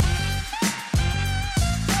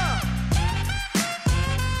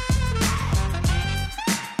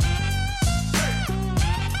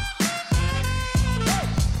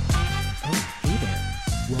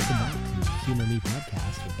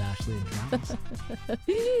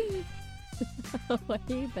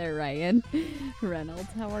Hey there, Ryan Reynolds.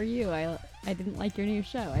 How are you? I didn't like your new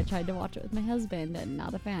show. I tried to watch it with my husband and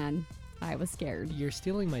not a fan. I was scared. You're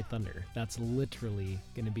stealing my thunder. That's literally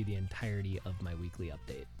going to be the entirety of my weekly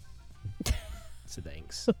update. So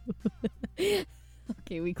thanks.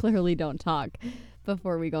 Okay, we clearly don't talk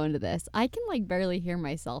before we go into this. I can barely hear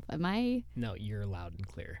myself. Am I? No, you're loud and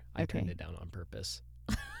clear. I Okay. turned it down on purpose.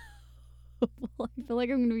 Well, I feel like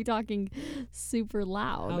I'm going to be talking super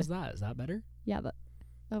loud. How's that? Is that better? Yeah, but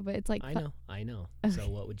it's like I know. So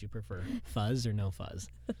what would you prefer? Fuzz or no fuzz?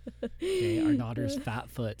 Okay, our daughter's fat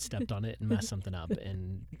foot stepped on it and messed something up,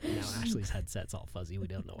 and now Ashley's headset's all fuzzy. We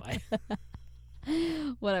don't know why.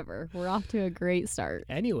 Whatever. We're off to a great start.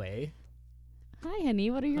 Anyway. Hi, honey.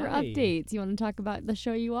 What are your Hi. updates? You want to talk about the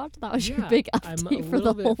show you watched? That was your Yeah, big I'm update a for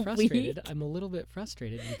the little whole bit frustrated. week. I'm a little bit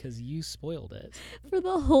frustrated because you spoiled it. For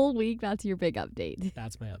the whole week, that's your big update.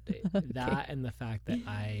 That's my update. Okay. That and the fact that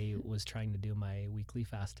I was trying to do my weekly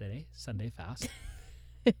fast today, Sunday fast.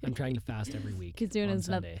 I'm trying to fast every week He's doing on his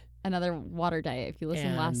Sunday. Another water diet. If you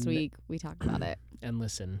listened last And- week, we talked about it. And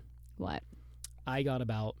listen, What? I got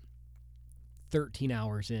about 13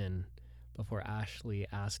 hours in before Ashley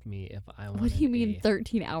asked me if I wanted What do you mean a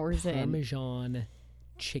 13 hours in? Parmesan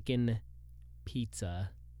chicken pizza.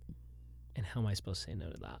 And how am I supposed to say no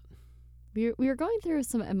to that? We were going through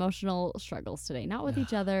some emotional struggles today. Not with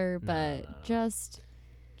each other, No, but no. just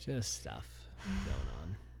Stuff going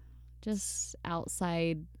on. just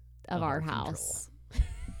outside of Of our our control. house.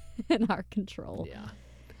 In our control. Yeah.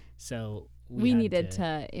 So We had needed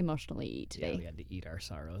to emotionally eat Yeah, we today. had to eat our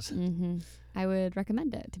sorrows. Mm-hmm. I would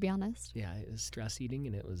recommend it, to be honest. Yeah, it was stress eating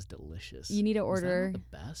and it was delicious. You need to Was that not order. the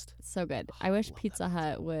best. So good. Oh, I wish love that Pizza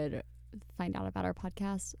Hut would find out about our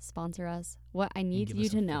podcast, sponsor us. What I need Give you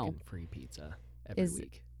us a to know, freaking free pizza every is-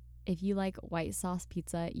 week. if you like white sauce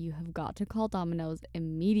pizza, you have got to call Domino's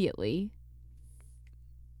immediately.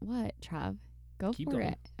 What, Trav? Go Keep for going.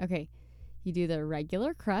 it. Okay. You do the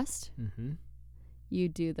regular crust. Mm-hmm. You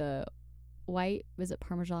do the white, is it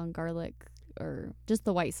Parmesan garlic or just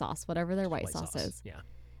the white sauce, whatever their white sauce is. Yeah.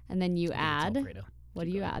 And then you I think it's add, Alfredo. what do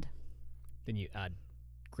Keep you going. add? Then you add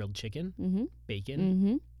grilled chicken, Mm-hmm. bacon,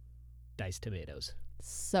 Mm-hmm. diced tomatoes.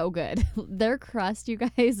 So good. Their crust, you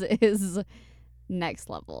guys, is next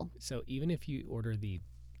level. So even if you order the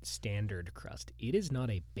standard crust, it is not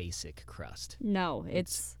a basic crust. No,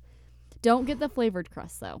 it's don't get the flavored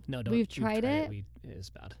crust though. No, don't. We've tried it. It is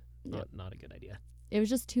bad. Yep. Not a good idea. It was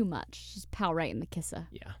just too much. Just pow right in the kissa,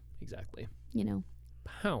 Yeah, exactly. you know.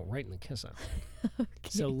 Pow, right in the kisser. Okay.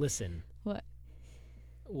 So listen. What?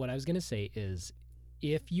 What I was going to say is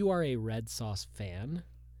if you are a red sauce fan,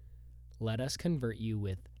 let us convert you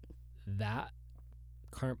with that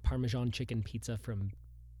Parmesan chicken pizza from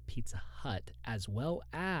Pizza Hut, as well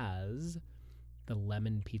as the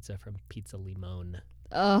lemon pizza from Pizza Limon.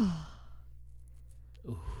 Oh,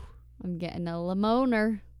 Ooh. I'm getting a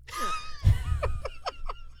limoner.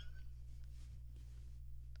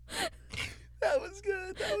 That was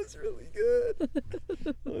good. That was really good.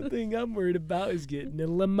 The only thing I'm worried about is getting a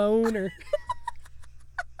limoner.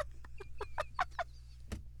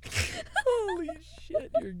 Holy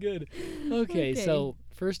shit, you're good. Okay, so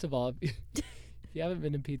first of all, if you haven't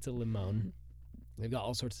been to Pizza Limon, they've got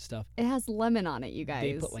all sorts of stuff. It has lemon on it, you guys.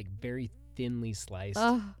 They put very thinly sliced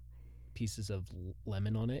Oh, pieces of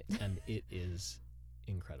lemon on it, and it is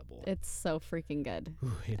incredible. it's so freaking good.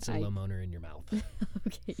 Ooh, it's a I- limoner in your mouth.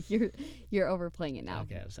 Okay, you're overplaying it now.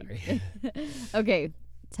 Okay, I'm sorry. Okay,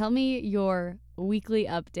 tell me your weekly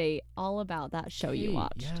update all about that show you Hey,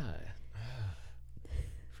 watched. Yeah.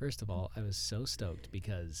 First of all, I was so stoked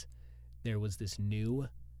because there was this new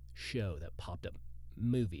show that popped up,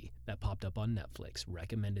 movie that popped up on Netflix,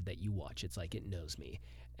 recommended that you watch. It's like It Knows Me.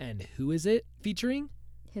 And who is it featuring?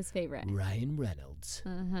 His favorite. Ryan Reynolds.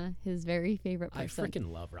 His very favorite I person.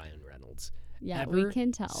 freaking love Ryan Reynolds. Yeah, ever we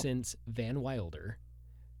can tell. Since Van Wilder,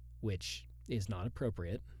 which is not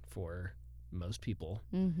appropriate for most people.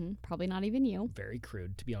 Probably not even you. Very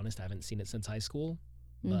crude. To be honest, I haven't seen it since high school,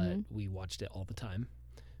 but Mhm. we watched it all the time.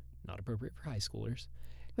 Not appropriate for high schoolers.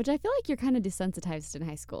 Which I feel like you're kind of desensitized in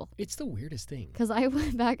high school. It's the weirdest thing. Because I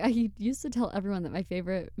went back, I used to tell everyone that my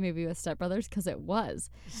favorite movie was Step Brothers because it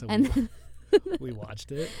was. So And we, then we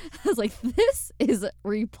watched it. I was like, this is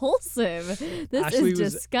repulsive. This Ashley is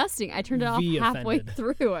was disgusting. I turned it off V halfway offended.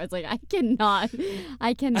 through. I was like, I cannot.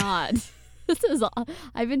 This is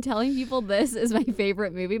I've been telling people this is my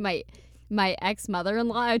favorite movie. My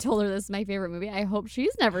ex-mother-in-law, I told her this is my favorite movie. I hope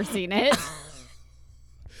she's never seen it.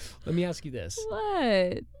 Let me ask you this.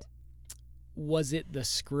 What? Was it the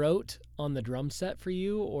scrote on the drum set for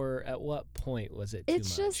you, or at what point was it too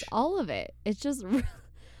It's much? just all of it. It's just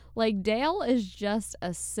like Dale is just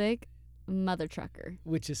a sick mother trucker.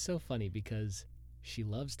 Which is so funny because she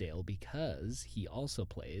loves Dale because he also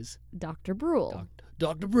plays Dr. Brule,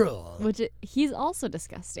 Dr. Brule. he's also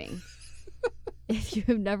disgusting. If you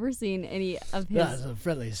have never seen any of his, That's a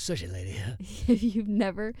friendly sushi lady. if you've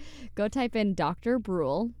never, go type in Dr.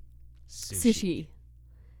 Brule sushi.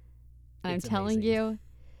 And I'm It's telling amazing. you,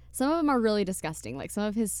 some of them are really disgusting. Like some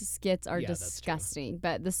of his skits are Yeah, that's true. disgusting,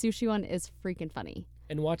 but the sushi one is freaking funny.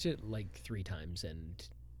 And watch it like 3 times, and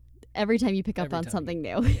Every time you pick up Every on time. something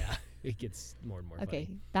new. yeah, it gets more and more Okay,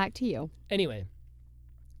 funny. back to you. Anyway,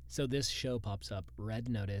 so this show pops up, Red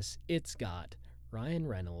Notice. It's got Ryan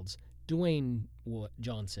Reynolds, Dwayne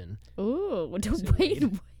Johnson, Ooh, Is it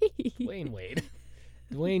Dwayne Wade. Dwayne Wade,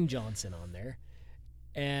 Dwayne Johnson on there,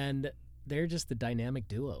 and they're just the dynamic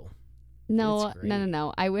duo. No, It's no, no, great.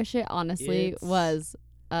 no. I wish it honestly It's- was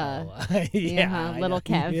yeah, I little know.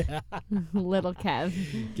 Kev. Yeah. little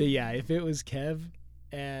Kev. Okay, yeah, if it was Kev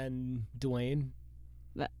and Dwayne,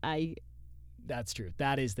 I that's true.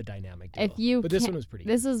 That is the dynamic duo. if you but this can't- one was pretty.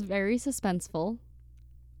 this is very suspenseful.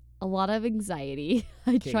 A lot of anxiety.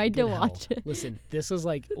 I Okay, tried to good hell. watch it. Listen, this was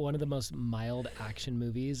like one of the most mild action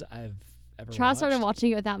movies I've ever Trav started watched.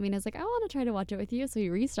 watching it without me and I was like, I want to try to watch it with you. So he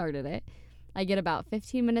restarted it. I get about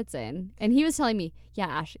 15 minutes in and he was telling me, yeah,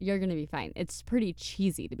 Ash, you're going to be fine. It's pretty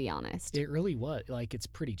cheesy, to be honest. It really was. Like, it's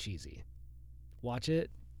pretty cheesy. Watch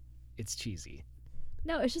it. It's cheesy.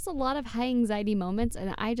 No, it's just a lot of high anxiety moments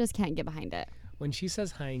and I just can't get behind it. When she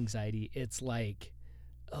says high anxiety, it's like,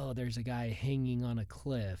 oh, there's a guy hanging on a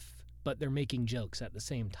cliff, but they're making jokes at the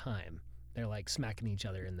same time. They're like smacking each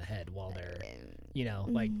other in the head while they're, you know,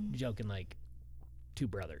 like joking like two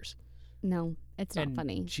brothers. No, it's not And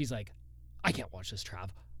funny. she's like, I can't watch this, Trav.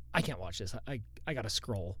 I can't watch this. I got to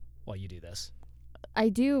scroll while you do this. I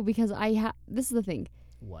do because this is the thing.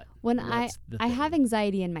 What? When What's the I thing? have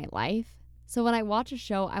anxiety in my life. So when I watch a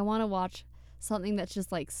show, I want to watch something that's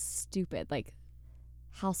just like stupid, like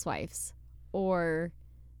Housewives or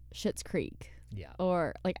Schitt's Creek Yeah.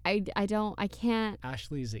 or like I can't.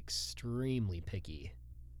 Ashley's extremely picky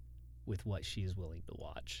with what she's willing to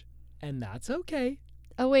watch. And that's okay.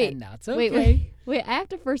 Oh wait. And that's Wait, okay. wait. I have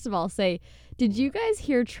to first of all say, did you guys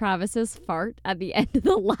hear Travis's fart at the end of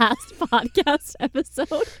the last podcast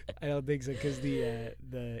episode? I don't think so because the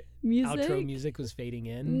Music? outro music was fading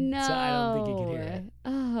in. No. So I don't think you could hear it.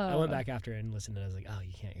 Oh. I went back after and listened and I was like, oh,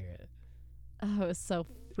 you can't hear it. Oh, it was so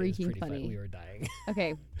It was freaking pretty fun. funny. We were dying.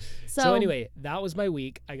 Okay. So anyway, that was my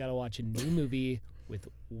week. I got to watch a new movie with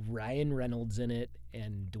Ryan Reynolds in it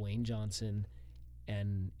and Dwayne Johnson,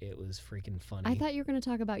 and it was freaking funny. I thought you were going to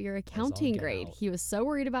talk about your all accounting get grade. out. He was so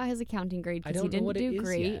worried about his accounting grade I because don't he know didn't what do it is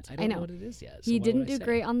great. yet. I don't know what it is yet. So He why didn't would I do say?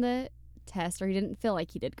 great on the test, or he didn't feel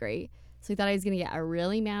like he did great. So he thought he was going to get a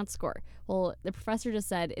really mad score. Well, the professor just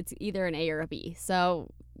said it's either an A or a B.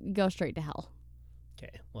 So go straight to hell.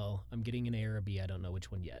 Okay, well, I'm getting an A or a B. I don't know which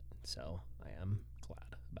one yet, so I am glad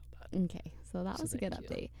about that. Okay, so that So was a good thank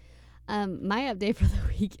update. My update for the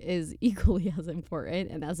week is equally as important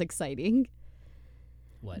and as exciting.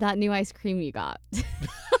 What? That new ice cream you got.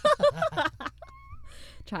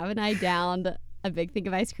 Trav and I downed a big thing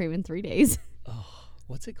of ice cream in 3 days. Oh,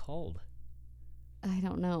 what's it called? I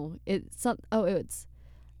don't know. It's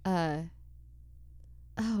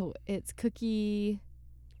it's cookie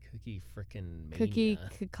Cookie frickin' cookie mania.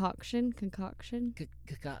 concoction. Concoction.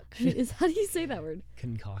 Is how do you say that word?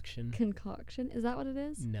 Concoction. Concoction. Is that what it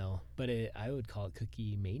is? No, but I would call it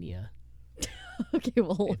Cookie Mania Okay,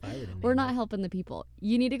 well, if I were to name we're not it. helping the people.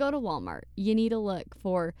 You need to go to Walmart. You need to look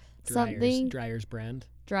for something Dryers brand.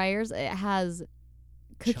 dryers. It has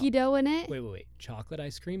cookie dough in it, Wait. Chocolate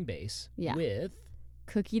ice cream base. Yeah. With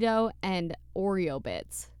cookie dough and Oreo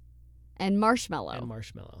bits and marshmallow. and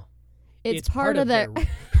marshmallow. it's part of the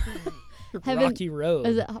Heaven- Rocky Road.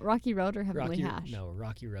 Is it Rocky Road or Heavenly Hash? No,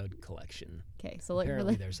 Rocky Road collection. Okay, so look for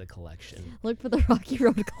Apparently, the there's a collection. look for the Rocky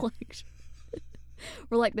Road collection.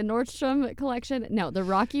 We're like the Nordstrom collection. No, the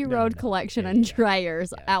Rocky No, Road no. collection Yeah, and yeah.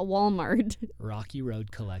 dryers Yeah. at Walmart. Rocky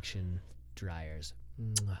Road collection dryers.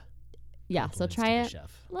 Mwah. Yeah, so Compliments try to the it.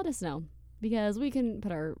 chef. Let us know because we can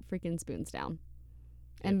put our freaking spoons down.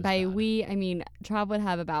 It And was by bad. we, I mean Trav would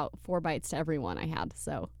have about 4 bites to every one I had.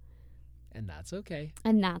 So, And that's okay.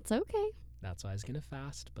 and that's okay. That's why I was gonna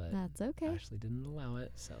fast, but That's okay. Ashley didn't allow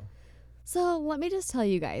it. So So let me just tell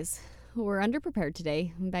you guys, we're underprepared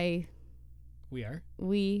today. And by we are.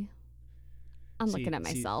 I'm See- looking at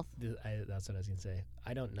see, myself. That's what I was gonna say.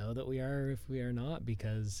 I don't know that we are if we are not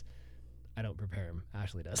because I don't prepare him.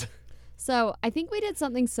 Ashley does. So I think we did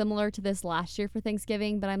something similar to this last year for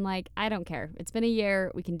Thanksgiving, but I'm like, I don't care. It's been a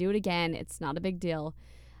year. We can do it again. It's not a big deal.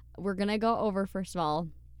 We're going to go over, first of all,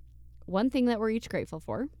 one thing that we're each grateful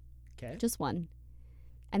for. Okay. Just one.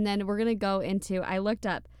 And then we're going to go into, I looked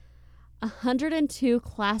up 102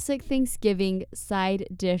 classic Thanksgiving side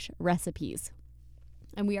dish recipes.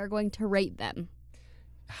 And we are going to rate them.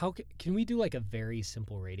 How can we do like a very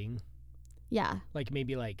simple rating? Yeah. Like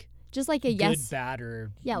maybe like Just like a good, yes. bad,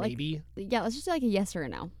 or Yeah, like- maybe? Yeah, let's just do like a yes or a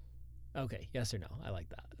no. Okay, yes or no. I like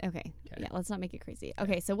that. Okay. Okay. Yeah, let's not make it crazy.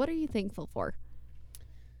 Okay, so what are you thankful for?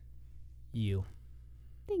 You.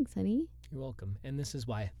 Thanks, honey. You're welcome. And this is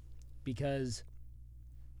why. Because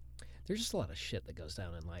there's just a lot of shit that goes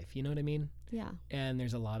down in life. You know what I mean? Yeah. And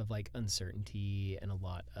there's a lot of like uncertainty and a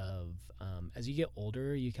lot of, as you get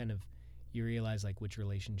older, you realize like which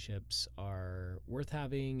relationships are worth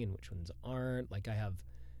having and which ones aren't. Like I have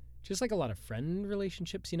just like a lot of friend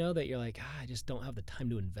relationships, you know, that you're like, I just don't have the time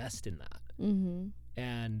to invest in that. Mm-hmm.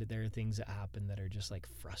 And there are things that happen that are just like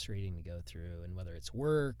frustrating to go through. And whether it's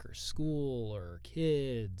work or school or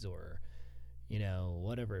kids or, you know,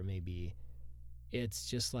 whatever it may be, it's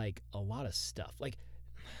just like a lot of stuff. Like,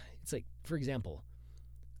 it's like, for example,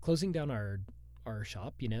 closing down our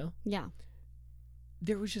shop, you know, Yeah.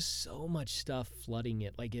 there was just so much stuff flooding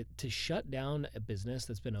it. Like to shut down a business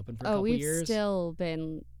that's been open for a couple we've years. still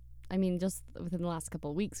been, I mean, just within the last couple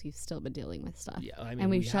of weeks, we've still been dealing with stuff. Yeah, I mean, And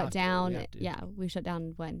we've we shut have to. down. We have to. Yeah, we shut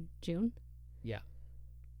down when? June?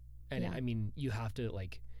 And Yeah. I mean, you have to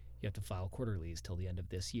file quarterlies till the end of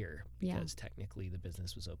this year Yeah. because technically the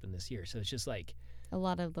business was open this year. So it's just like A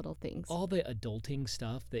lot of little things. all the adulting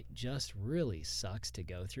stuff that just really sucks to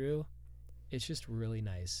go through. It's just really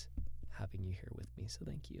nice having you here with me. So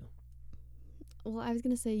thank you. Well, I was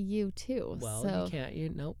going to say you too. Well, so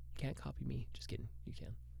you can't copy me. Just kidding. You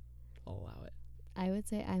can. I'll allow it. I would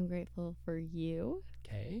say I'm grateful for you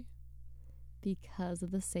Okay. because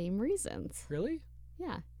of the same reasons. Really?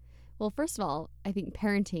 Yeah. Well, first of all, I think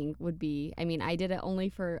parenting would be, I mean, I did it only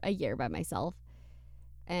for a year by myself.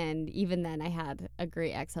 And even then I had a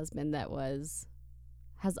great ex-husband that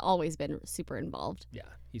has always been super involved. Yeah.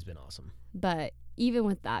 He's been awesome. But even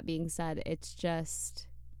with that being said, it's just,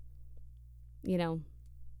 you know,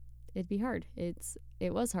 it'd be hard. It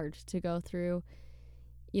was hard to go through,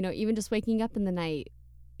 you know, even just waking up in the night,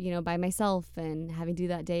 you know, by myself and having to do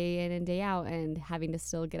that day in and day out and having to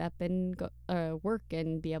still get up and go work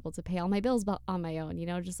and be able to pay all my bills on my own, you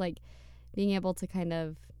know, just like being able to kind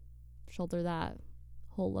of shoulder that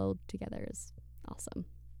whole load together is awesome.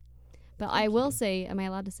 But I will say, am I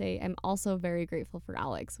allowed to say, I'm also very grateful for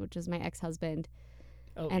Alex, which is my ex-husband.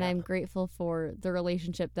 Oh, And yeah. I'm grateful for the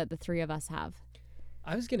relationship that the three of us have.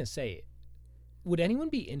 I was going to say, would anyone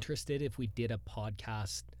be interested if we did a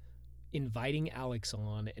podcast inviting Alex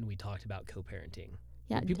on and we talked about co-parenting?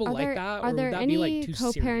 Yeah. Would people are like there, that, or Are there would that any be like too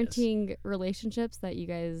serious? co-parenting relationships that you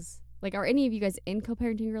guys like? Are any of you guys in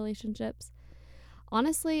co-parenting relationships?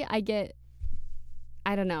 Honestly, I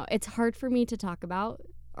don't know. It's hard for me to talk about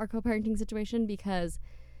our co-parenting situation because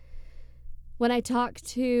when I talk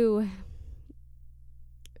to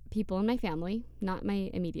people in my family, not my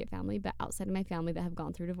immediate family, but outside of my family that have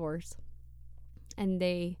gone through divorce, and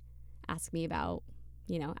they ask me about,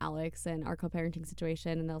 you know, Alex and our co-parenting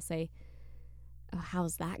situation, and they'll say, oh,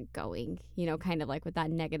 how's that going? You know, kind of like with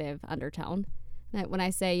that negative undertone. And when I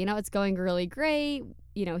say, you know, it's going really great,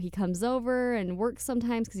 you know, he comes over and works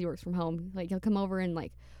sometimes because he works from home. Like he'll come over and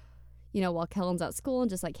like, you know, while Kellen's at school and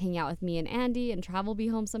just like hang out with me and Andy, and Trav will be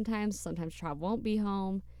home sometimes. Sometimes Trav won't be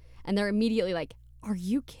home. And they're immediately like, are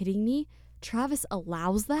you kidding me? Travis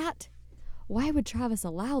allows that? Why would Travis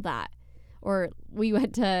allow that? Or we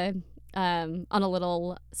went to on a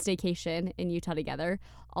little staycation in Utah together,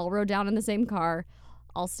 all rode down in the same car,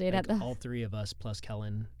 all stayed Like at the all three of us plus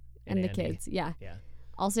Kellen and the Andy. kids. Yeah. Yeah.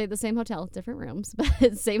 All stayed at the same hotel, different rooms,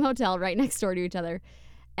 but same hotel right next door to each other.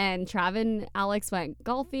 And Trav and Alex went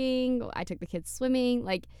golfing. I took the kids swimming.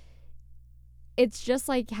 Like, it's just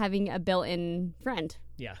like having a built-in friend.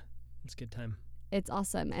 Yeah. It's a good time. It's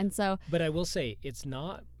awesome. And so, But I will say, it's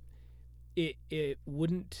not, it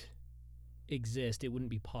wouldn't exist, it wouldn't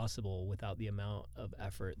be possible without the amount of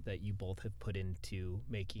effort that you both have put into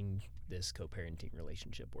making this co-parenting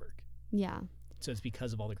relationship work. yeah. So it's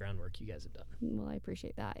because of all the groundwork you guys have done. Well, I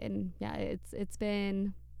appreciate that. And yeah, it's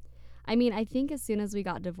been, I mean, I think as soon as we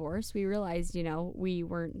got divorced, we realized, you know, we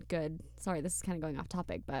weren't good. Sorry, this is kind of going off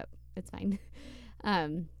topic, but it's fine.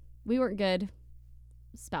 We weren't good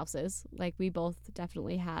spouses. Like, we both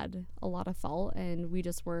definitely had a lot of fault, and we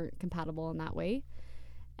just weren't compatible in that way.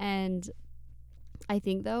 And I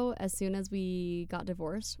think, though, as soon as we got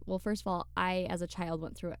divorced, well, first of all, I, as a child,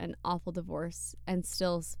 went through an awful divorce and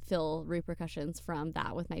still feel repercussions from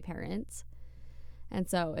that with my parents. And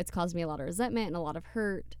so it's caused me a lot of resentment and a lot of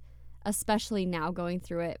hurt, especially now going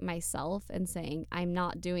through it myself and saying, I'm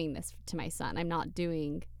not doing this to my son. I'm not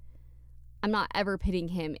ever pitting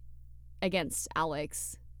him against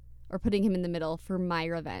Alex or putting him in the middle for my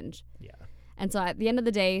revenge. Yeah. And so at the end of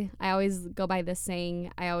the day, I always go by this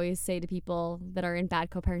saying. I always say to people that are in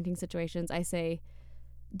bad co-parenting situations, I say,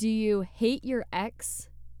 do you hate your ex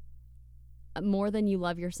more than you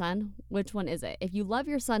love your son? Which one is it? If you love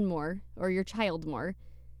your son more or your child more,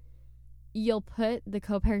 you'll put the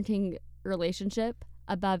co-parenting relationship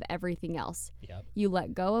above everything else. Yep. You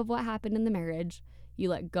let go of what happened in the marriage. You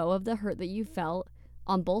let go of the hurt that you felt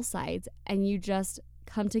on both sides, and you just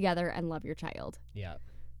come together and love your child. Yeah.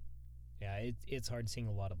 Yeah, it's hard seeing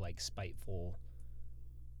a lot of like spiteful,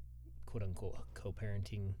 quote unquote,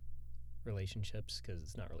 co-parenting relationships, because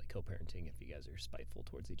it's not really co-parenting if you guys are spiteful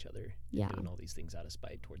towards each other. Yeah. Doing all these things out of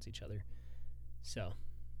spite towards each other. So.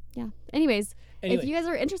 Yeah. Anyways, Anyway, if you guys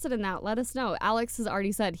are interested in that, let us know. Alex has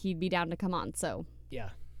already said he'd be down to come on. So. Yeah,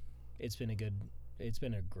 it's been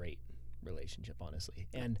a great relationship, honestly.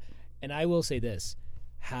 And I will say this.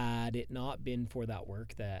 Had it not been for that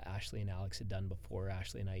work that Ashley and Alex had done before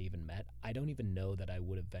Ashley and I even met, I don't even know that I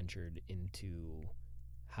would have ventured into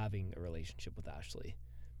having a relationship with Ashley.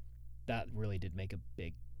 That really did make a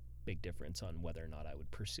big difference on whether or not I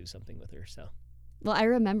would pursue something with her. So, Well, I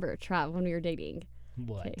remember, Trav, when we were dating.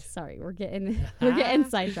 what? Okay, sorry, we're getting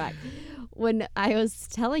sidetracked. When I was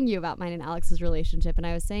telling you about mine and Alex's relationship, and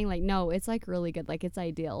I was saying like, no, it's like really good, like it's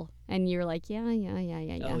ideal, and you're like, yeah.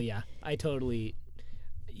 Oh yeah, I totally.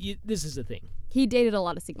 This is the thing. He dated a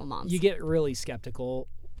lot of single moms. You get really skeptical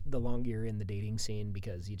the longer you're in the dating scene,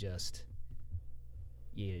 because you just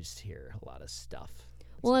hear a lot of stuff.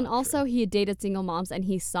 Well, and also he had dated single moms, and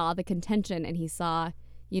he saw the contention, and he saw,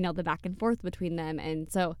 the back and forth between them, and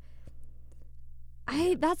so.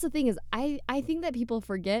 That's the thing is I think that people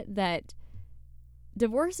forget that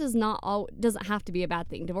divorce is doesn't have to be a bad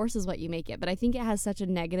thing. Divorce is what you make it, but I think it has such a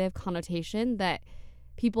negative connotation that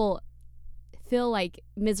people feel like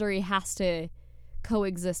misery has to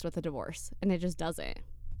coexist with a divorce, and it just doesn't.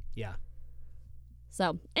 Yeah.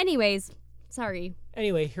 So, anyways, sorry.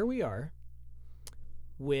 Anyway, here we are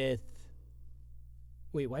with.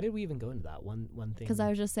 Wait, why did we even go into that one thing? Because I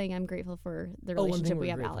was just saying I'm grateful for the relationship we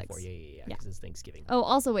have with Alex. Yeah, because it's Thanksgiving. Oh,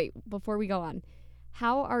 also, wait, before we go on,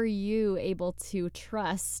 how are you able to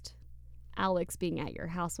trust Alex being at your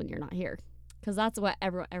house when you're not here? Because that's what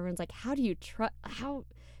everyone's like, how do you trust,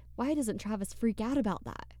 why doesn't Travis freak out about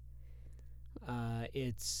that?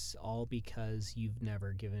 It's all because you've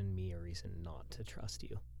never given me a reason not to trust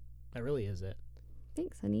you. That really is it.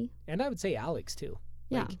 Thanks, honey. And I would say Alex, too.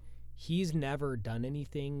 Yeah. Like, he's never done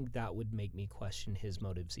anything that would make me question his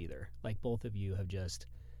motives either. Like, both of you have just,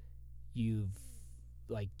 you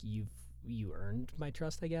earned my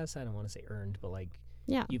trust, I guess. I don't want to say earned, but like,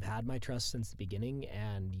 yeah, you've had my trust since the beginning,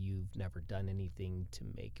 and you've never done anything to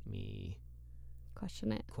make me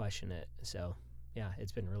question it. So, yeah,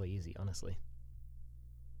 it's been really easy, honestly.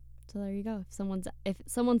 So there you go. If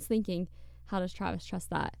someone's thinking, how does Travis trust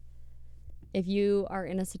that? If you are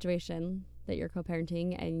in a situation that you're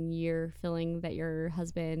co-parenting and you're feeling that your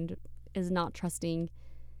husband is not trusting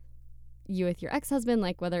you with your ex-husband,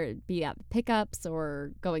 like whether it be at pickups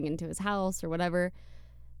or going into his house or whatever,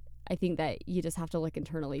 I think that you just have to look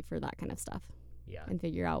internally for that kind of stuff. Yeah. And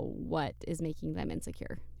figure out what is making them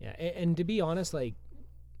insecure. Yeah. And to be honest, and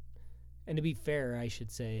to be fair, I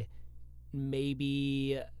should say,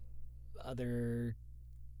 maybe other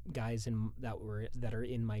guys that are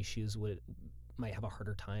in my shoes might have a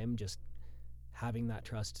harder time just having that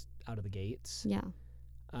trust out of the gates. Yeah.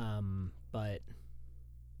 But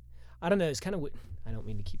I don't know. It's kind of I don't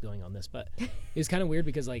mean to keep going on this, but it's kind of weird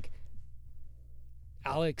because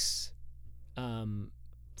Alex.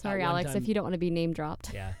 Sorry, Alex, if you don't want to be name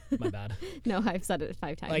dropped. Yeah, my bad. No, I've said it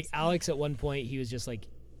 5 times. Like Alex, at one point, he was just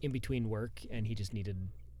in between work, and he just needed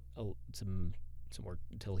some work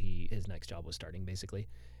until his next job was starting, basically.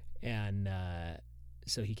 And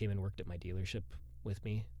so he came and worked at my dealership with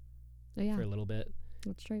me for a little bit.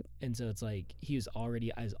 That's true. And so it's like I was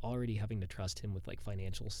already having to trust him with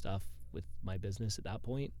financial stuff with my business at that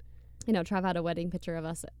point. Trav had a wedding picture of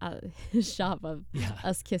us at his shop of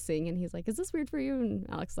us kissing, and he's like, is this weird for you? And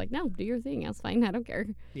Alex is like, no, do your thing. That's fine. I don't care.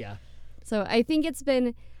 Yeah. So I think Alex from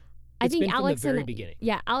the very beginning.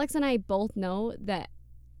 Yeah, Alex and I both know that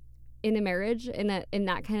in a marriage, in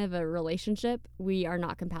that kind of a relationship, we are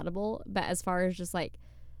not compatible. But as far as just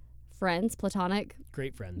friends, platonic.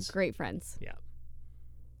 Great friends. Great friends. Yeah.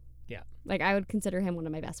 Yeah. Like, I would consider him one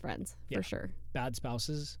of my best friends, Yeah. for sure. Bad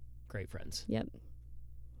spouses, great friends. Yep.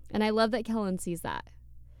 And I love that Kellen sees that.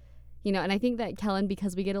 You know, and I think that Kellen,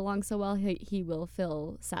 because we get along so well, he will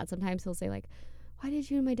feel sad sometimes. He'll say, like, why did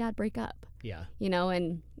you and my dad break up? Yeah. You know,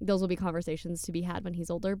 and those will be conversations to be had when he's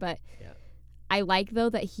older. But Yeah. I like, though,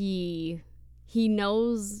 that he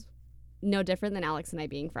knows no different than Alex and I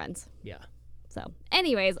being friends. Yeah. So,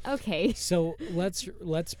 anyways, okay. So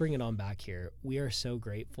let's bring it on back here. We are so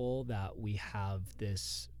grateful that we have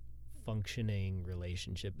this functioning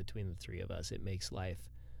relationship between the three of us. It makes life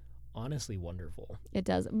honestly wonderful. It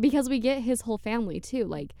does. Because we get his whole family, too.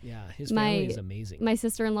 Like, Yeah, his family is amazing. my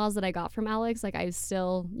sister-in-laws that I got from Alex, like, I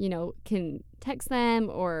still, you know, can text them,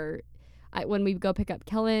 or when we go pick up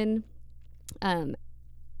Kellen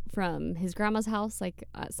from his grandma's house, like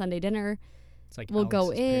at Sunday dinner, It's like we'll go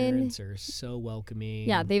Alex's in. parents are so welcoming.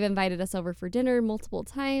 Yeah, they've invited us over for dinner multiple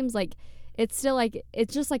times. Like, it's still like,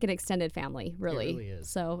 it's just like an extended family, really. It really is.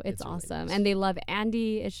 So it's really awesome. nice. And they love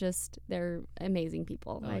Andy. It's just, they're amazing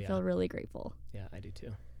people. Oh, I yeah. feel really grateful. Yeah, I do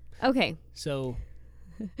too. Okay. So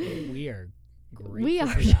we are grateful We are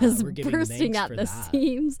for that. just We're giving bursting thanks at for the that.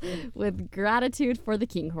 seams with gratitude for the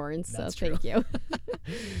Kinghorns. That's So thank you.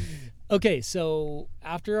 Okay, so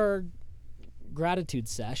after our gratitude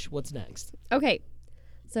sesh, what's next? Okay.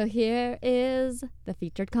 So here is the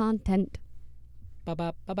featured content. Ba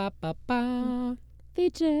ba ba ba ba ba.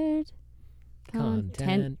 Featured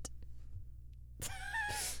content.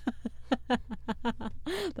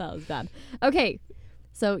 That was bad. Okay.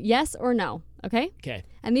 So yes or no. Okay. Okay,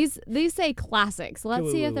 And these say classic. So let's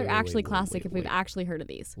Wait, see wait, if they're wait, actually wait, classic, wait, if we've wait. actually heard of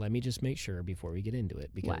these. let me just make sure before we get into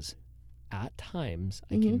it, because at times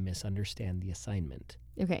I Mhm. can misunderstand the assignment.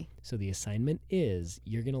 Okay. So the assignment is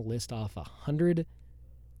you're going to list off 100.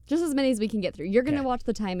 Just as many as we can get through. You're going to Okay. watch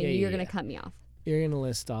the time and Yeah, you're yeah, going yeah. to cut me off. You're going to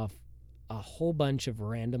list off a whole bunch of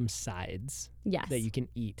random sides Yes. that you can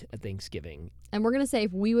eat at Thanksgiving. And we're going to say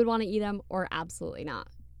if we would want to eat them or absolutely not.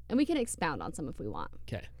 And we can expound on some if we want.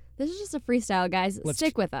 Okay. This is just a freestyle, guys. Let's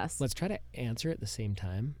Stick with us. Let's try to answer at the same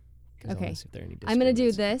time. 'Cause I Okay. wanna see if there are any I'm going to do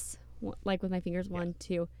disagreements. this, like with my fingers, Yeah. 1,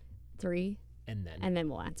 2, 3, And then. and then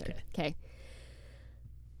we'll answer. Okay. Okay.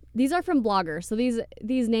 These are from bloggers. So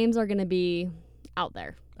these names are going to be out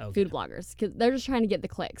there. Okay. Food bloggers, because they're just trying to get the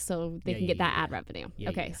clicks so they Yeah, can get yeah, that yeah. ad revenue. Yeah,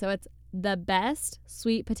 okay, yeah. so it's the best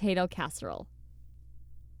sweet potato casserole.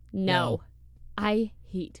 No. No. I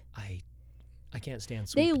hate. I can't stand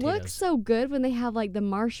sweet They potatoes. look so good when they have like the They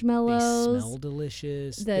marshmallows. smell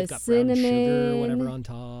delicious. the They've got brown sugar or whatever cinnamon. on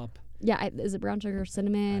top. Yeah, is it brown sugar or I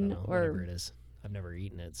cinnamon don't know, or? whatever it is. I've never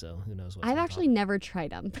eaten it, so who knows what's I've on actually top. never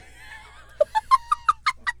tried them.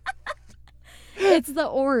 It's the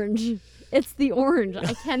orange. It's the orange.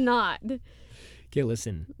 I cannot. Okay,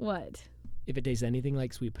 listen. What? If it tastes anything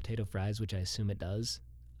like sweet potato fries, which I assume it does,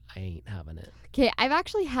 I ain't having it. Okay, I've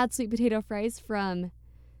actually had sweet potato fries from.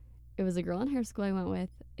 It was a girl in high school I went with.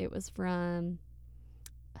 It was from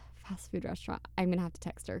a fast food restaurant. I'm gonna have to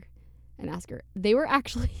text her and ask her. They were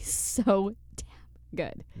actually so damn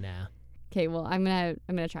good. Nah. Okay, well I'm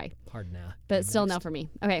gonna try, Hard nah. but Okay, still no next. for me.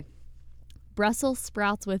 Okay, Brussels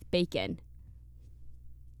sprouts with bacon.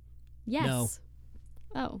 Yes. No.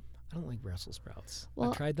 Oh. I don't like Brussels sprouts. Well-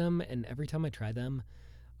 I've tried them, and every time I try them,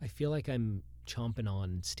 I feel like I'm chomping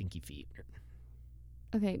on stinky feet.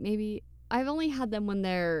 Okay, maybe I've only had them when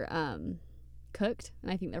they're cooked, and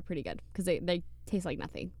I think they're pretty good because they taste like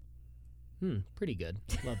nothing. Pretty good.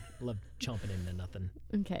 Love chomping into nothing.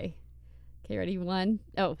 Okay. Okay, ready? 1.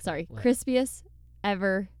 Oh, sorry. What? Crispiest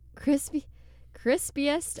ever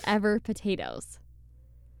potatoes.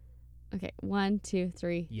 Okay, 1, 2,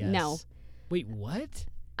 3. Yes. No. Wait, what?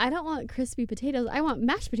 I don't want crispy potatoes. I want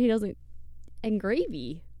mashed potatoes and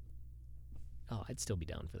gravy. Oh, I'd still be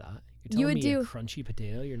down for that. You're You telling would me do- a crunchy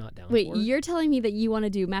potato you're not down Wait, for? you're telling me that you want to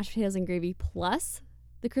do mashed potatoes and gravy plus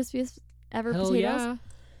the crispiest ever Hell potatoes? yeah.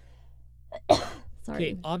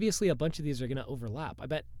 Sorry. Okay, obviously a bunch of these are going to overlap. I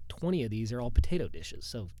bet 20 of these are all potato dishes.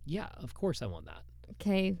 So, yeah, of course I want that.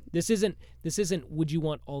 Okay. This isn't would you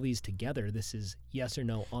want all these together? This is yes or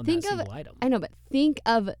no on Think that of- single item. I know, but think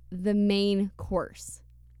of the main course.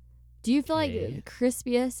 Do you feel Okay. like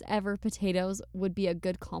crispiest ever potatoes would be a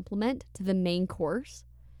good complement to the main course?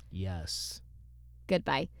 Yes.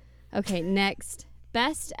 Goodbye. Okay, next.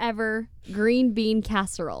 Best ever green bean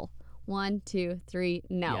casserole. 1, 2, 3.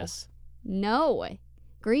 No. Yes. No.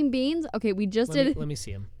 Green beans? Okay, we just did. Let me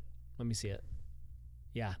see them. Let me see it.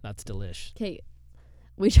 Yeah, that's delish. Okay,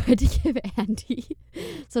 we tried to give Andy.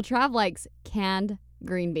 So Trav likes canned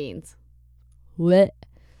green beans. What?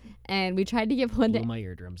 And we tried to give one Blew to my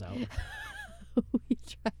eardrums out. we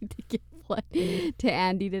tried to give one to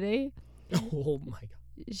Andy today. Oh my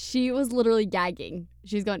god. She was literally gagging.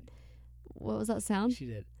 She's going, what was that sound? She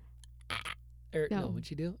did. No, what'd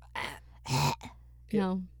she do?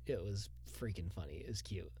 No. It was freaking funny. It was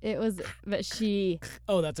cute. It was, but she,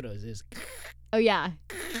 Oh, that's what it was. It was. oh yeah.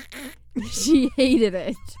 She hated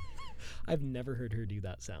it. I've never heard her do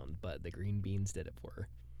that sound, but the green beans did it for her.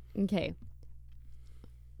 Okay.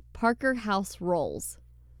 Parker House rolls.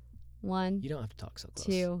 1, You don't have to talk so close.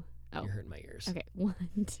 2. Oh. You're hurting my ears. Okay. 1,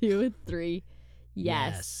 2, 3.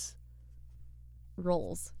 Yes.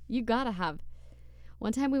 Rolls. You gotta have.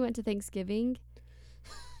 One time we went to Thanksgiving.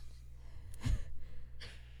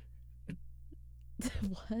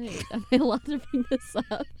 What? Am I allowed to bring this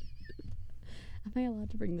up? Am I allowed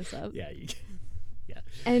to bring this up? Yeah. Yeah.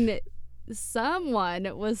 And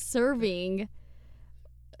someone was serving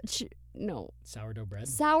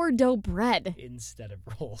sourdough bread Instead of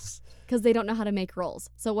rolls. because they don't know how to make rolls.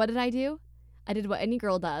 So what did I do? I did what any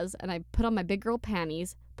girl does, and I put on my big girl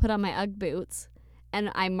panties, put on my Ugg boots,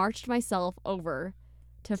 and I marched myself over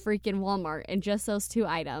to freaking Walmart and just those 2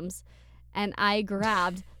 items, and I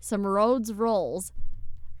grabbed some Rhodes rolls.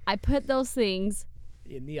 I put those things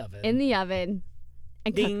In the oven.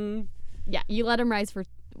 and Ding. yeah, you let them rise for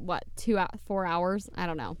what, 4 hours? I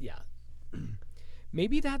don't know. Yeah.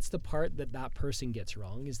 Maybe that's the part that person gets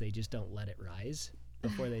wrong, is they just don't let it rise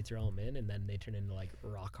before they throw them in, and then they turn into like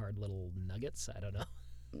rock hard little nuggets. I don't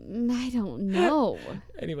know. I don't know.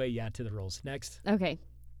 Anyway, yeah, to the rolls. Next. Okay.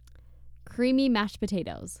 Creamy mashed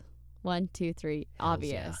potatoes. 1, 2, 3. Hells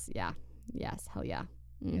Obvious. Yeah. Yes. Hell yeah.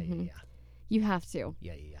 Yeah, Mhm. yeah. You have to.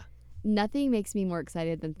 Yeah. Nothing makes me more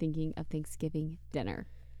excited than thinking of Thanksgiving dinner.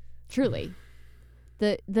 Truly.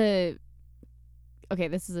 the Okay,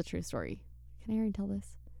 this is a true story. Can I already tell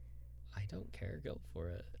this? I don't care. Go for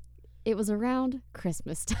it. It was around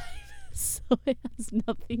Christmas time. So it has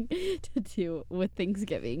nothing to do with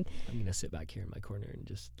Thanksgiving. I'm gonna sit back here in my corner and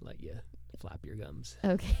just let you flap your gums.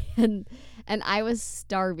 Okay. And I was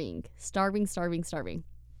starving.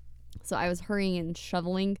 So I was hurrying and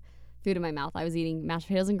shoveling food in my mouth. I was eating mashed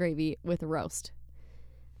potatoes and gravy with roast.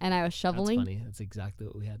 And I was shoveling. That's funny. That's exactly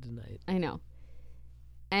what we had tonight. I know.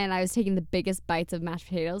 And I was taking the biggest bites of mashed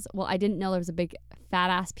potatoes. Well, I didn't know there was a big fat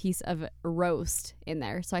ass piece of roast in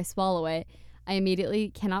there. So I swallow it. I immediately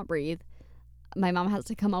cannot breathe. My mom has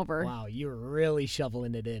to come over. Wow, you were really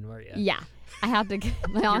shoveling it in, weren't you? Yeah. I have to.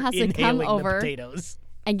 My mom has You're to come inhaling the over potatoes.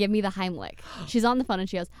 and give me the Heimlich. She's on the phone and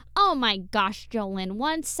she goes, "Oh my gosh, Jolyn,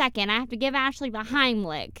 1 second. I have to give Ashley the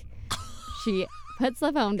Heimlich." She puts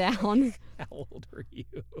the phone down. How old were you?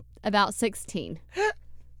 About 16.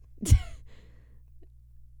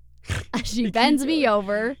 She bends me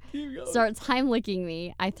over, starts Heimliching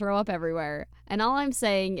me. I throw up everywhere. And all I'm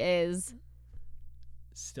saying is,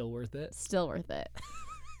 still worth it? still worth it.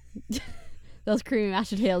 Those creamy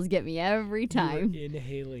mashed potatoes get me every time. You were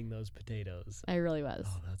inhaling those potatoes. I really was.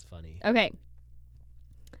 Oh, that's funny. Okay.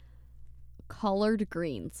 Collard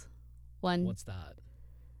greens. 1. What's that?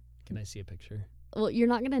 Can I see a picture? Well, you're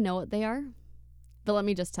not going to know what they are, but let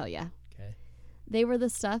me just tell you. Okay. They were the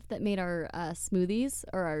stuff that made our smoothies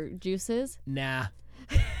or our juices. Nah.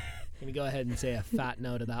 Can you go ahead and say a fat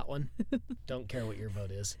no to that one? Don't care what your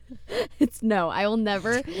vote is. It's no. I will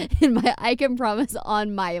never, I can promise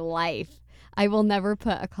on my life, I will never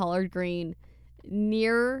put a collard green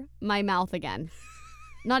near my mouth again.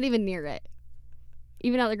 Not even near it.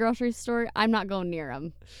 Even at the grocery store, I'm not going near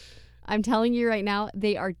them. I'm telling you right now,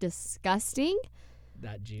 they are disgusting.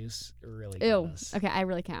 That juice really Ew. got us. Okay, I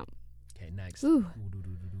really can't. Okay, next. Ooh.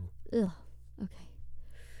 Ooh-doo-doo-doo-doo. Ugh. Okay.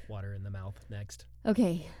 Water in the mouth. Next.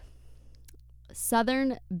 Okay.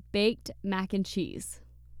 Southern baked mac and cheese.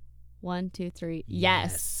 1, 2, 3.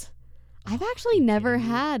 Yes. I've actually you never kidding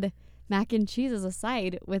me? had mac and cheese as a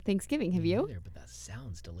side with Thanksgiving. Have Me you? neither, but that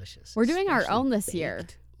sounds delicious. We're doing our Especially own this year.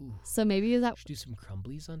 baked. Ooh. So maybe is that? Should do some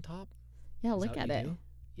crumblies on top. Yeah, Is look that at what it. you do?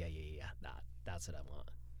 Yeah. That's what I want.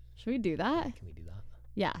 Should we do that? Can we do that?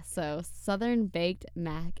 Yeah. So Southern baked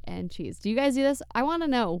mac and cheese. Do you guys do this? I want to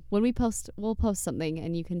know when we post. We'll post something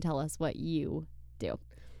and you can tell us what you do.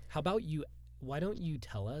 How about you? Why don't you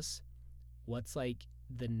tell us what's like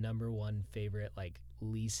the number one favorite, like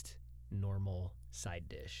least normal side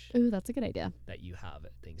dish Ooh, that's a good idea. that you have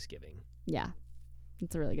at Thanksgiving? Yeah,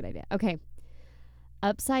 that's a really good idea. Okay.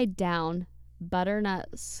 Upside down butternut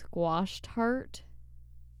squash tart.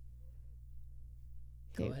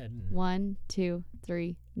 Go Okay. ahead. And 1, 2,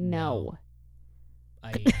 3. No.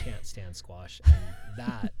 I can't stand squash, and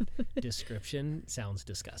that description sounds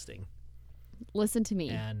disgusting. Listen to me.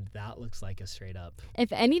 And that looks like a straight up.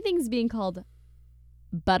 If anything's being called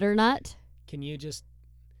butternut, Can you just,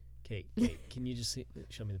 Kate? Can you just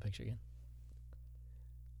show me the picture again?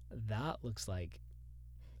 That looks like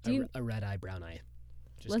Do you A red eye, brown eye.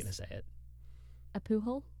 Just Let's- gonna say it. a poo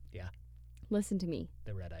hole? Yeah. Listen to me.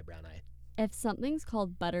 The red eye, brown eye. If something's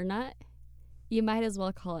called butternut, you might as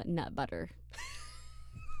well call it nut butter.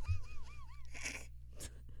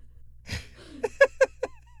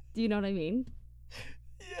 Do you know what I mean?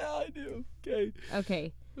 Yeah, I do. Okay.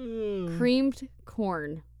 Okay. Cream. Creamed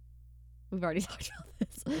corn. We've already talked about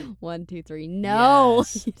this. 1, 2, 3. No.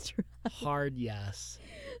 Yes. You tried. Hard yes.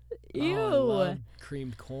 Ew. Oh, I love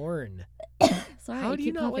creamed corn. Sorry. How I do you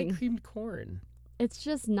keep not coughing. like creamed corn? It's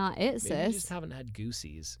just not it, Maybe sis. you just haven't had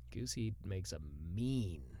Goosey's. Goosey makes a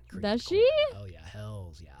mean creamed Does corn. she? Oh yeah,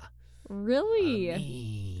 hells yeah. Really? A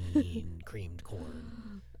mean creamed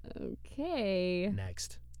corn. Okay.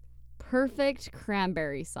 Next. Perfect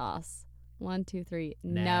cranberry sauce. 1, 2, 3.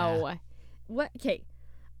 Nah. No. What? Okay.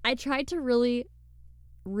 I tried to really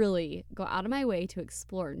go out of my way to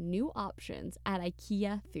explore new options at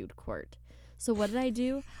IKEA food court. So what did I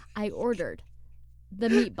do? I ordered the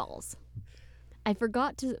meatballs. I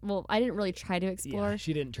forgot to, well, I didn't really try to explore. Yeah,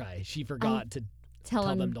 she didn't try. She forgot to Tell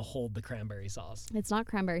tell him them to hold the cranberry sauce. it's not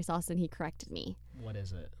cranberry sauce, and he corrected me What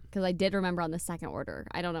is it? because I did remember on the second order.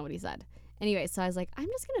 I don't know what he said. Anyway, so I was like, I'm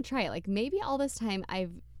just going to try it. Like maybe all this time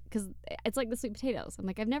because it's like the sweet potatoes. I'm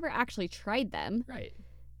like, I've never actually tried them, Right.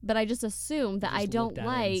 but I just assumed that You I just don't looked at it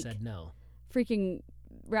and like said no. freaking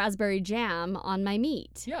raspberry jam on my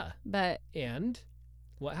meat. Yeah. But And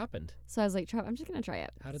what happened? so I was like, I'm just going to try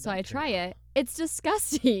it. How did So that I turn try out? it. It's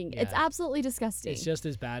disgusting. It's Yeah. absolutely disgusting. It's just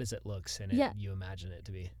as bad as it looks, and Yeah. you imagine it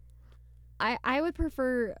to be. I would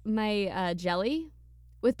prefer my jelly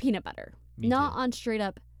with peanut butter, Me not too. on straight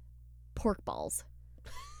up pork balls.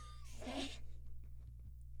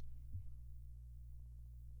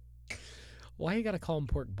 Why you gotta call them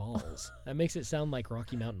pork balls? That makes it sound like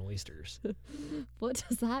Rocky Mountain oysters. What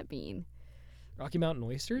does that mean? Rocky Mountain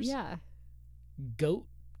oysters? Yeah. Goat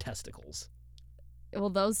testicles. Well,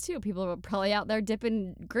 those too. People are probably out there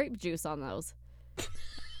dipping grape juice on those.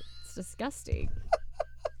 It's disgusting.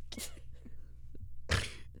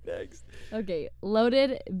 Next. Okay,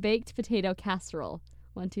 loaded baked potato casserole.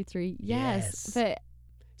 1, 2, 3. Yes. But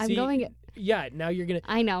I'm See, going. Yeah, now you're gonna.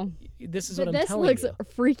 I know. This is But what I'm this telling looks you.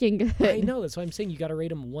 freaking good. I know. That's why I'm saying you got to rate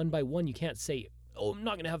them one by one. You can't say, "Oh, I'm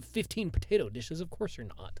not gonna have 15 potato dishes." Of course you're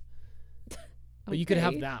not. But you could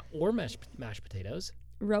have Okay. that or mashed potatoes.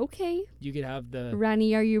 Roque? You could have the.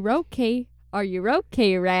 Ranny, are you roque? Are you roque,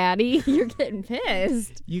 Ranny? You're getting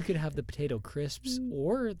pissed. You could have the potato crisps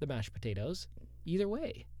or the mashed potatoes. Either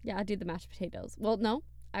way. Yeah, I'd do the mashed potatoes. Well, no,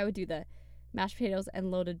 I would do the mashed potatoes and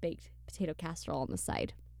loaded baked potato casserole on the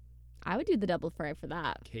side. I would do the double fry for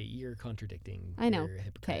that. Okay, you're contradicting. I know. You're a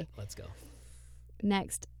hypocrite. Okay. Let's go.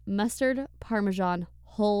 Next, mustard parmesan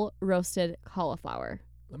whole roasted cauliflower.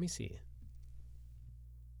 Let me see.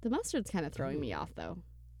 The mustard's kind of throwing me off, though.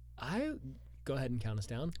 Go ahead and count us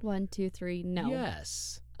down. 1, 2, 3. No.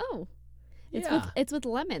 Yes. Oh, Yeah. it's with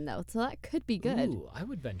lemon though, so that could be good. Ooh, I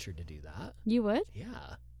would venture to do that. You would?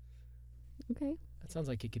 Yeah. Okay. That sounds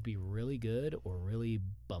like it could be really good or really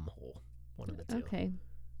bumhole. One of the two. Okay.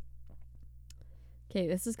 Okay,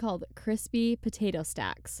 this is called crispy potato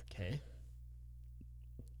stacks. Okay.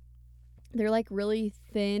 They're like really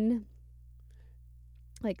thin,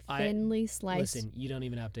 like I- thinly sliced. Listen, you don't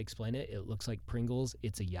even have to explain it. It looks like Pringles.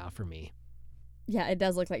 It's a yeah for me. Yeah, it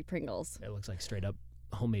does look like Pringles It looks like straight up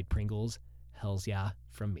homemade Pringles. Hell's yeah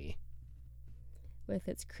from me. with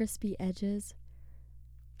its crispy edges.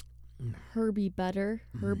 Mm. Herbie butter.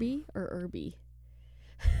 Herbie or Herbie?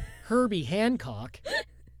 Herbie Hancock.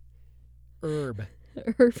 Herb.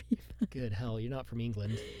 Herbie. Good hell, you're not from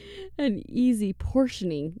England. And easy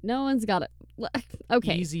portioning. No one's got it.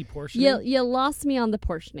 Okay. Easy portioning. You lost me on the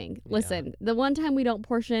portioning. Listen, the one time we don't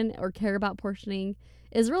portion or care about portioning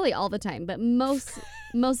is really all the time, but most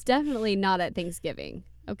definitely not at Thanksgiving.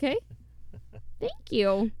 Okay? Thank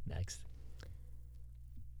you. Next.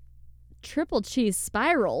 Triple cheese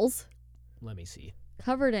spirals Let me see.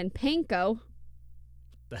 covered in panko,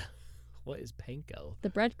 What is panko? the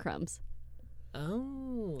breadcrumbs.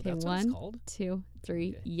 Oh, Okay, that's what 1, it's called? 2, 3.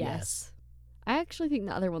 Okay. Yes. I actually think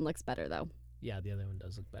the other one looks better though. Yeah, the other one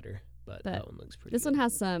does look better, but But that one looks pretty This good. one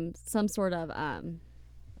has some sort of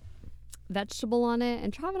vegetable on it,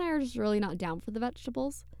 and Trav and I are just really not down for the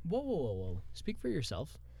vegetables. Whoa. Speak for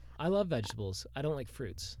yourself. I love vegetables. I don't like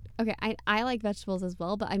fruits. Okay, I like vegetables as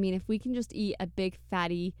well, but I mean, if we can just eat a big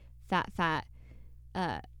fatty, fat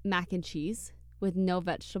mac and cheese with no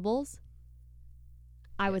vegetables,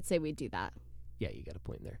 I would say we'd do that. Yeah, you got a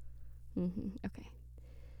point there. Okay.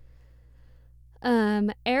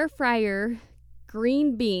 Air fryer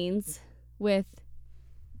green beans with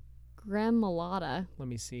gremolata Let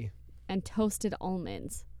me see. and toasted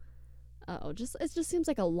almonds. Oh, it just seems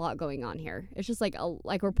like a lot going on here. It's just like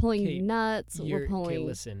we're pulling Okay, nuts. We're Okay, pulling.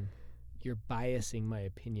 listen. You're biasing my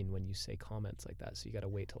opinion when you say comments like that, so you got to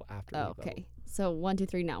wait till after we vote. Okay, so 1, 2,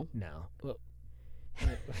 3, no. No. Well,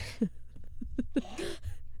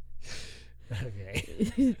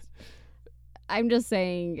 okay. I'm just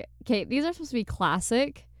saying. Okay, these are supposed to be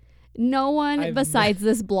classic. No one I've besides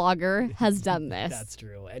this blogger has done this. That's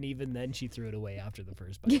true. And even then, she threw it away after the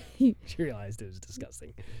first bite. She realized it was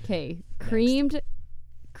disgusting. Okay, creamed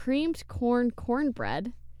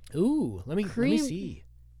cornbread. Ooh, let me Cream- see.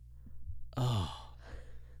 Oh.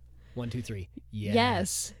 1, 2, 3.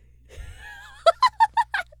 Yes.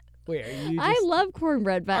 Wait, are you? I love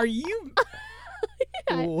cornbread, but Are you?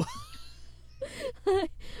 Ooh, but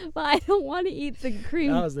I don't want to eat the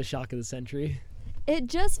cream. that was the shock of the century. It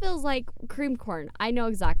just feels like creamed corn. I know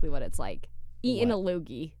exactly what it's like. Eating What? a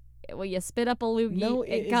loogie. When you spit up a loogie, No,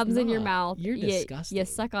 it is comes in your not. mouth. You're You disgusting.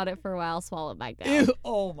 suck on it for a while, swallow it back down. Ew!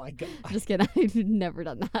 Oh my god. Just kidding. I've never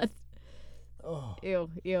done that. Oh.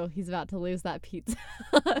 Ew. He's about to lose that pizza.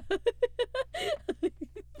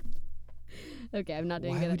 Okay, I'm not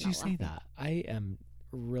doing good Why at would you not say laughing. that? I am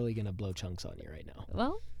really gonna blow chunks on you right now.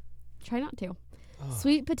 Well, try not to. Oh.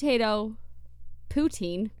 Sweet potato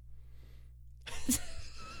poutine.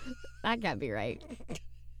 That can't be right.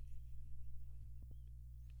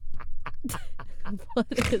 What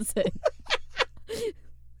is it?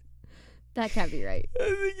 That can't be right. I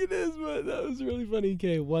think it is, but that was really funny.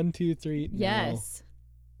 Okay, 1, 2, 3. No. Yes.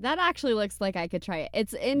 That actually looks like I could try it.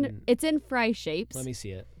 It's in fry shapes. Let me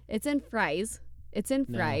see it. It's in fries. It's in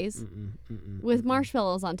No. fries Mm-mm. with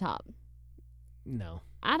marshmallows on top. No.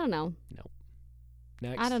 I don't know.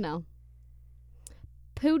 Next. I don't know.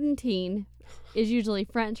 Poutine is usually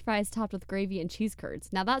French fries topped with gravy and cheese curds.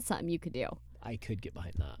 Now that's something you could do. I could get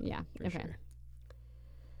behind that. Yeah. For Okay. sure.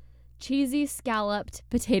 Cheesy scalloped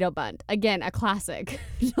potato bun. Again, a classic.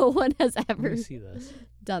 No one has Let ever me see this.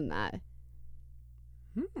 done that.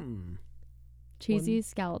 Hmm. Cheesy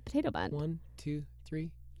scalloped potato bun. 1, 2,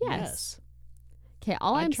 3. Yes. Okay,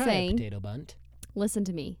 all I'd I'm try saying, a potato bunt. listen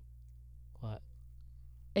to me. What?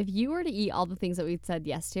 If you were to eat all the things that we've said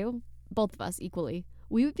yes to, both of us equally,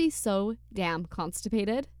 we would be so damn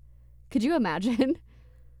constipated. Could you imagine?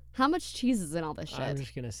 How much cheese is in all this shit? I'm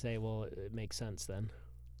just gonna say, well, it makes sense then.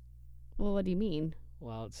 Well, what do you mean?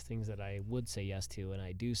 Well, it's things that I would say yes to, and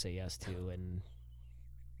I do say yes to, and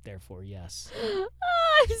therefore yes.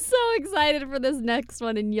 I'm so excited for this next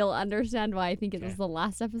one, and you'll understand why I think it was Okay. the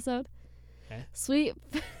last episode. Okay. Sweet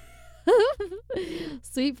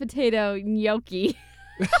potato gnocchi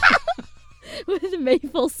with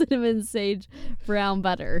maple, cinnamon, sage, brown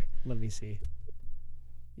butter. Let me see.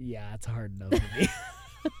 Yeah, it's hard enough for me.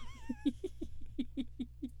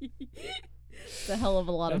 It's a hell of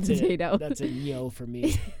a lot of That's potato. That's a no for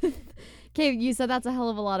me. Okay, you said that's a hell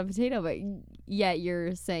of a lot of potato, but yet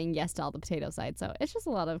you're saying yes to all the potato side. So it's just a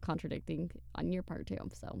lot of contradicting on your part too.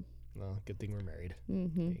 So, Well, good thing we're married.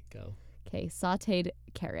 mm-hmm. Okay, go. Okay, sautéed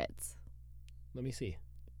carrots. Let me see.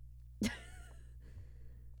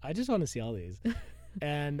 I just want to see all these.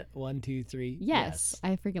 And 1, 2, 3. Yes,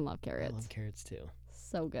 I freaking love I carrots. love carrots too.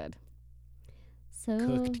 So good. So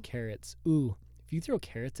Cooked carrots. Ooh, if you throw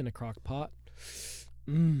carrots in a crock pot,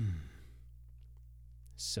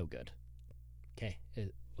 so good. Okay,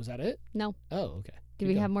 was that it? No. Oh, okay. Do Keep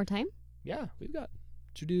we going. have more time? Yeah, we've got.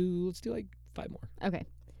 Let's do like 5 more. Okay.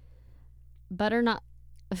 Butternut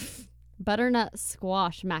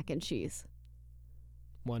squash mac and cheese.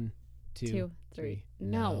 1, 2, 2, 3. 3.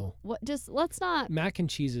 No. What? Just let's not. Mac and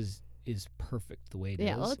cheese is perfect the way it is.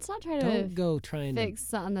 Yeah, let's not try Don't to go trying fix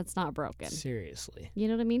something that's not broken. to. Seriously. You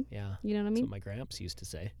know what I mean? Yeah. You know what I That's mean? what my gramps used to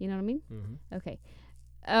say. You know what I mean? Mm-hmm. Okay,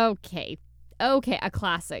 a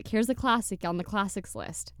classic. Here's a classic on the classics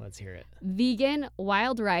list. Let's hear it. Vegan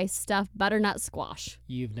wild rice stuffed butternut squash.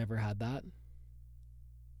 You've never had that?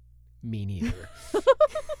 Me neither.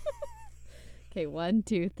 Okay, 1,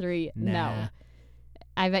 2, 3. Nah. No.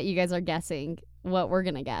 I bet you guys are guessing what we're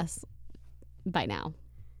going to guess by now.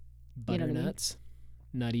 You know what I mean? Butternuts,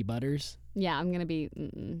 nutty butters. Yeah, I'm going to be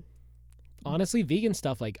Honestly, vegan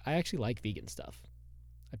stuff, like, I actually like vegan stuff.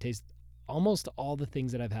 I've tasted almost all the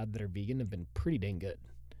things that I've had that are vegan have been pretty dang good.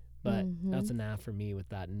 But Mhm. that's a nah for me with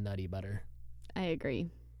that nutty butter. I agree.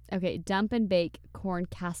 Okay, dump and bake corn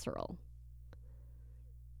casserole.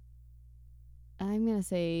 I'm going to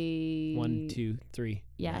say 1, 2, 3.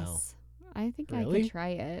 Yes. I think I Really? could try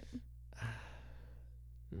it.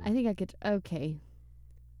 No. I think I could. Okay.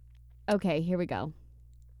 Okay, here we go.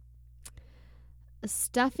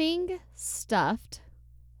 Stuffing stuffed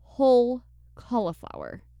whole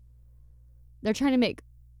cauliflower. They're trying to make.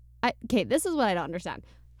 Okay, this is what I don't understand.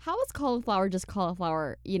 How was cauliflower just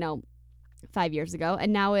cauliflower, 5 years ago,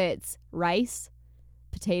 and now it's rice,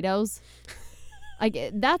 potatoes?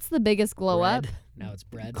 That's the biggest glow up. Bread. Now it's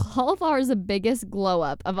bread. Cauliflower is the biggest glow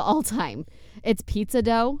up of all time. It's pizza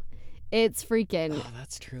dough. It's freaking. Oh,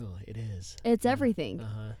 that's true. It is. It's everything.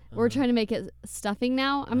 Uh-huh. We're trying to make it stuffing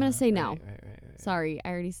now. I'm going to say no. Right. Sorry, I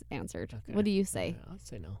already answered. Okay. What do you say? I'll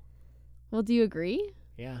say no. Well, do you agree?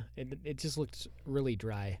 Yeah, it just looks really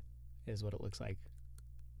dry, is what it looks like.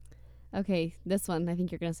 Okay, this one I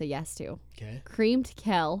think you're going to say yes to. Okay. Creamed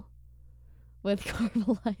kale with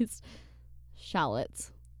caramelized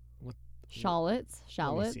shallots. What? Shallots?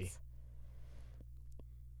 Let me see.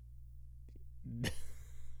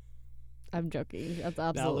 I'm joking. That's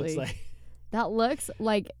That absolutely. looks like. That looks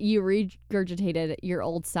like you regurgitated your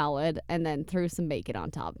old salad and then threw some bacon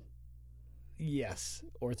on top. Yes,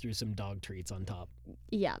 or threw some dog treats on top.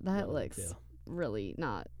 Yeah, that That'll looks do. really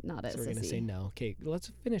not it. So we're gonna say no. Okay,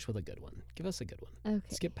 let's finish with a good one. Give us a good one.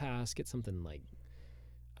 Okay. Skip past. Get something like.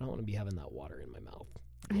 I don't want to be having that water in my mouth.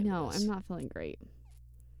 I know. I'm not feeling great.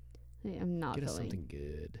 I'm not Get us feeling. something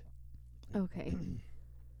good. Okay.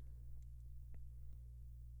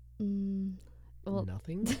 Well,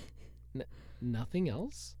 Nothing. Nothing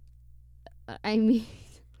else. I mean,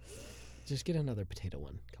 Just get another potato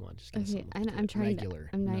one. Come on, just get us okay. something I'm trying regular.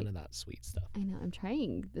 I'm None of that sweet stuff. I know. I'm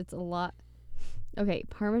trying. It's a lot. Okay,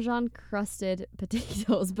 Parmesan crusted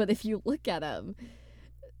potatoes, but if you look at them,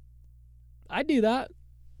 I do that.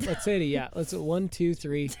 Let's say it. Yeah. Let's 1, 2,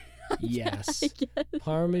 3. Yes.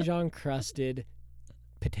 Parmesan crusted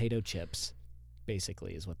potato chips,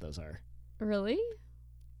 basically, is what those are. Really?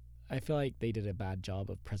 I feel like they did a bad job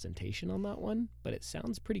of presentation on that one, but it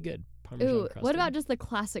sounds pretty good. Parmesan Ooh, crusted. what about just the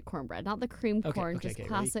classic cornbread, not the creamed Okay, corn, okay, just okay,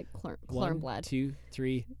 classic 1, cornbread? 2,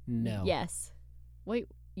 3. No. Yes. Wait,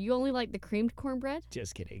 you only like the creamed cornbread?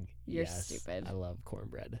 Just kidding. You're Yes, stupid. I love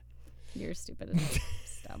cornbread. You're stupid.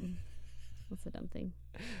 It's dumb. That's a dumb thing.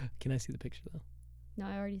 Can I see the picture though? No,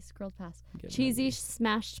 I already scrolled past. I'm getting Cheesy hungry.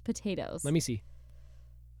 smashed potatoes. Let me see.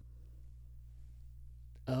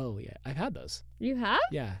 Oh yeah, I've had those. You have?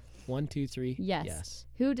 Yeah. 1, 2, 3. Yes. Yes.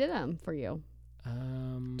 Who did them for you?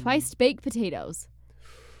 Um. Twice baked potatoes.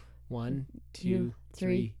 1, 2, 2,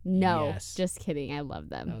 3. No, Yes. just kidding. I love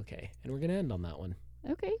them. Okay, and we're gonna end on that one.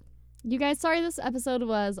 Okay. You guys, sorry this episode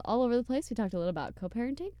was all over the place. We talked a little about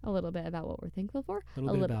co-parenting, a little bit about what we're thankful for, A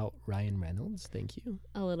little bit about Ryan Reynolds. Thank you.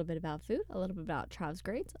 a little bit about food, a little bit about Trav's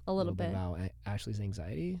grades, a little bit, about Ashley's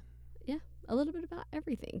anxiety. a little bit about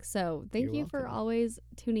everything. So thank You're you for welcome. always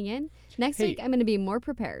tuning in. Next Hey. week, I'm going to be more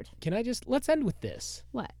prepared. Can I just let's end with this?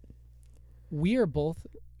 What? We are both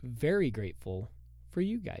very grateful for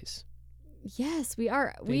you guys. Yes, we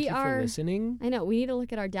are. Thank you for listening. I know. We need to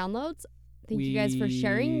look at our downloads. Thank you guys for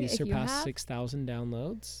sharing. We If you surpassed have, 6,000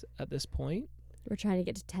 downloads at this point. we're trying to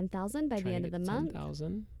get to 10,000 by the end of the month.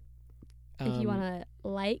 10,000. If you want to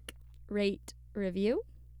like, rate, review,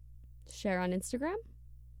 share on Instagram,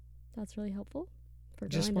 that's really helpful. For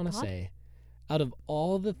just growing want the to pod. say, out of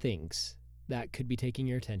all the things that could be taking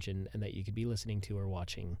your attention and that you could be listening to or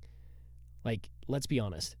watching, like, let's be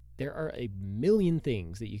honest, there are a million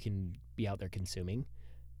things that you can be out there consuming.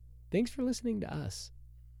 Thanks for listening to us.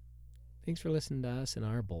 Thanks for listening to us and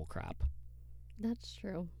our bull crap. That's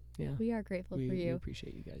true. Yeah. We are grateful for We you.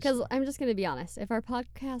 appreciate you guys. Because I'm just going to be honest. If our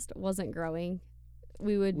podcast wasn't growing,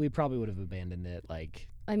 we would. We probably would have abandoned it, like,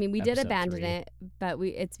 I mean, we did episode abandon 3. it, but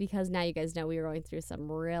it's because now you guys know we were going through some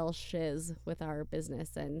real shiz with our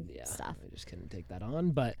business and stuff. I just couldn't take that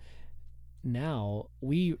on. But now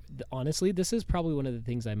honestly, this is probably one of the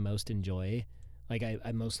things I most enjoy. Like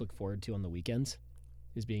I most look forward to on the weekends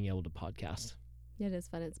is being able to podcast. It is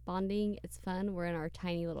fun. It's bonding. It's fun. We're in our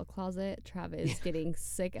tiny little closet. Trav is getting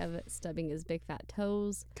sick of it, stubbing his big fat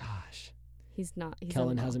toes. Gosh. He's not. He's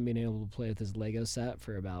Kellen unwell. hasn't been able to play with his Lego set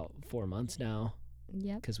for about 4 months now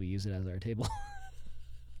Yep. because we use it as our table.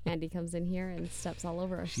 Andy comes in here and steps all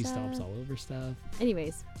over our She stuff. stomps all over stuff.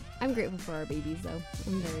 Anyways, I'm grateful for our babies, though.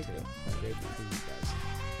 I'm very grateful. I'm grateful for you guys.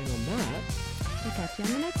 And on that, We'll catch you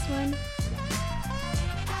on the next one. bye.